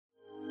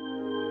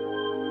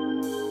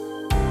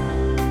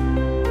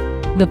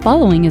The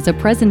following is a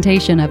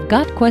presentation of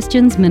Got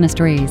Questions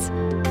Ministries.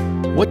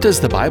 What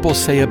does the Bible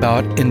say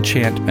about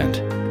enchantment?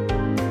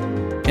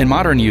 In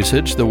modern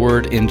usage, the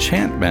word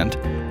enchantment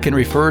can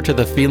refer to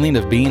the feeling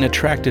of being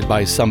attracted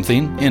by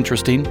something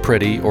interesting,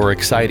 pretty, or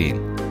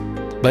exciting.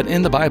 But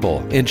in the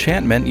Bible,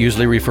 enchantment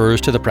usually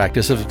refers to the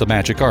practice of the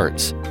magic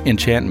arts.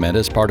 Enchantment,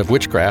 as part of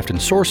witchcraft and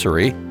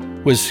sorcery,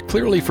 was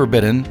clearly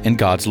forbidden in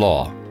God's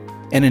law.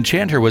 An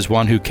enchanter was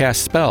one who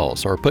cast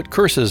spells or put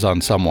curses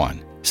on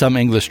someone. Some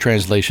English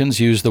translations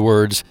use the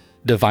words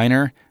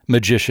diviner,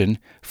 magician,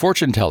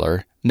 fortune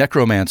teller,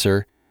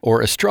 necromancer,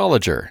 or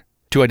astrologer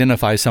to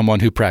identify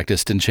someone who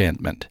practiced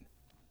enchantment.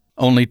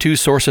 Only two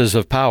sources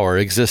of power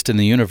exist in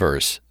the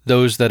universe,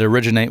 those that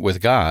originate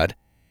with God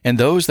and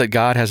those that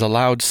God has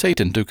allowed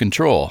Satan to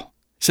control.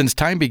 Since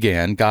time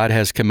began, God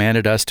has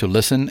commanded us to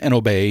listen and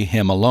obey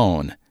Him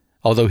alone.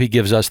 Although He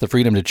gives us the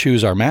freedom to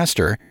choose our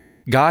master,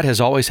 God has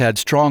always had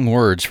strong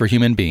words for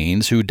human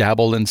beings who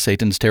dabble in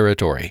Satan's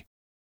territory.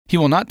 He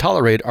will not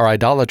tolerate our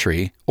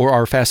idolatry or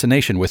our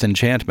fascination with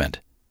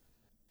enchantment.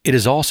 It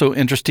is also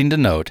interesting to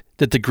note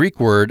that the Greek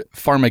word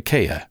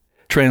pharmakeia,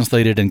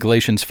 translated in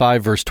Galatians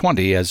 5 verse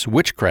 20 as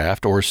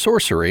witchcraft or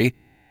sorcery,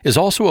 is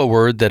also a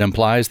word that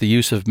implies the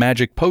use of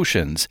magic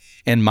potions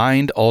and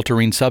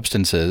mind-altering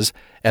substances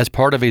as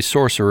part of a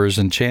sorcerer's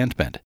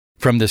enchantment.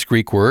 From this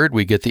Greek word,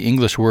 we get the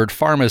English word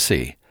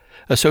pharmacy,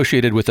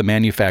 associated with the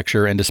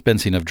manufacture and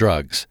dispensing of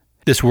drugs.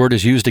 This word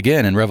is used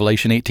again in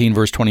Revelation 18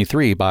 verse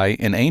 23 by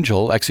an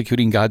angel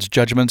executing God's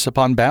judgments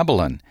upon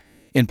Babylon,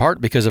 in part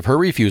because of her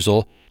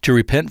refusal to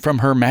repent from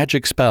her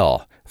magic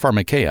spell,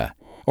 pharmakeia,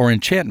 or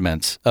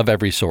enchantments of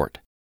every sort.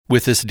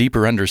 With this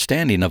deeper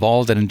understanding of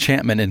all that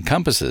enchantment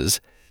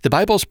encompasses, the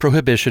Bible's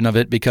prohibition of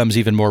it becomes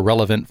even more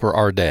relevant for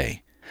our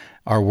day.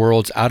 Our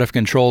world's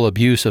out-of-control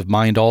abuse of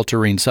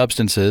mind-altering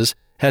substances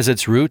has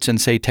its roots in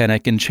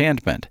satanic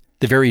enchantment.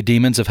 The very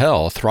demons of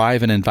hell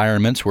thrive in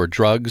environments where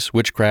drugs,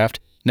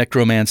 witchcraft,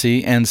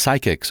 necromancy, and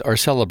psychics are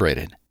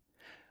celebrated.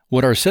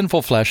 What our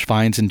sinful flesh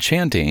finds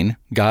enchanting,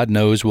 God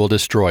knows will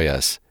destroy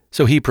us,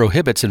 so He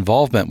prohibits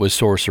involvement with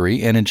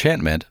sorcery and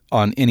enchantment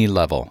on any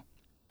level.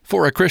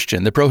 For a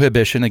Christian, the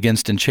prohibition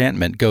against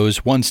enchantment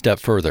goes one step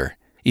further.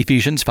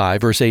 Ephesians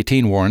 5 verse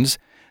 18 warns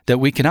that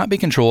we cannot be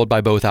controlled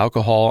by both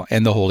alcohol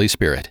and the Holy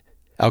Spirit.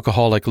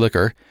 Alcoholic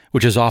liquor,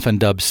 which is often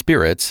dubbed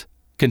spirits,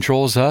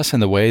 controls us in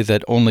the way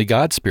that only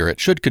God's Spirit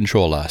should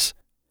control us.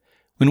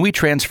 When we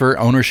transfer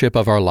ownership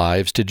of our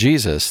lives to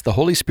Jesus, the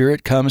Holy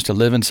Spirit comes to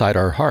live inside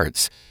our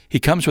hearts. He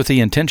comes with the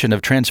intention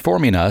of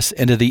transforming us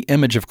into the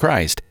image of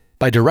Christ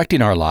by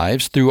directing our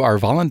lives through our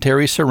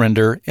voluntary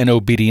surrender and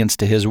obedience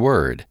to His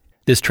Word.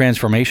 This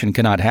transformation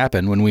cannot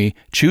happen when we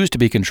choose to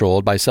be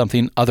controlled by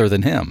something other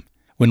than Him.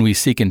 When we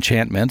seek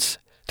enchantments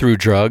through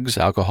drugs,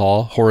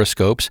 alcohol,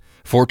 horoscopes,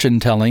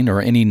 fortune-telling,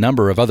 or any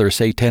number of other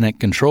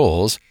satanic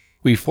controls,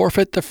 we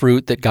forfeit the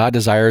fruit that God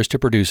desires to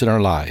produce in our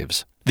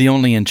lives. The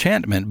only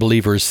enchantment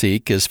believers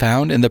seek is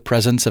found in the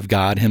presence of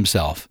God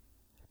Himself.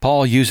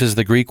 Paul uses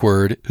the Greek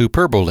word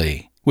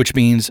hyperbole, which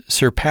means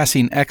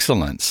surpassing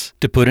excellence,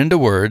 to put into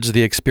words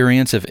the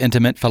experience of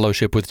intimate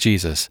fellowship with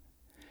Jesus.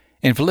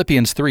 In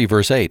Philippians 3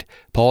 verse 8,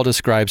 Paul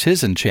describes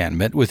his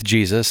enchantment with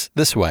Jesus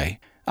this way: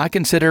 I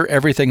consider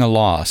everything a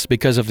loss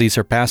because of the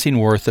surpassing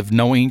worth of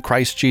knowing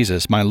Christ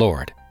Jesus my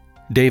Lord.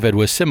 David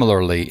was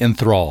similarly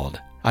enthralled.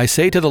 I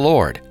say to the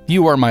Lord,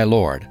 You are my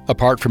Lord.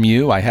 Apart from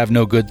You, I have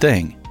no good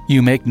thing.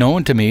 You make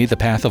known to me the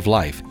path of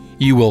life.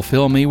 You will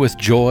fill me with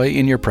joy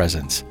in Your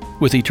presence,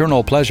 with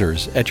eternal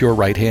pleasures at Your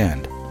right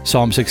hand.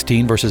 Psalm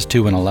 16 verses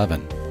 2 and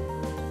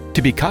 11.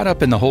 To be caught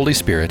up in the Holy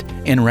Spirit,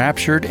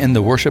 enraptured in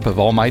the worship of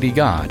Almighty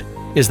God,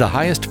 is the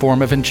highest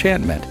form of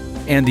enchantment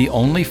and the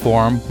only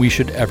form we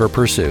should ever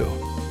pursue.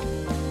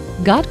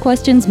 Got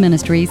Questions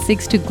Ministry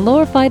seeks to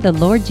glorify the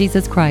Lord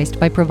Jesus Christ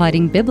by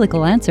providing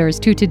biblical answers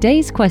to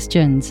today's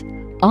questions.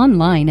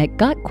 Online at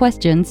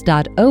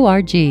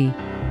gotquestions.org.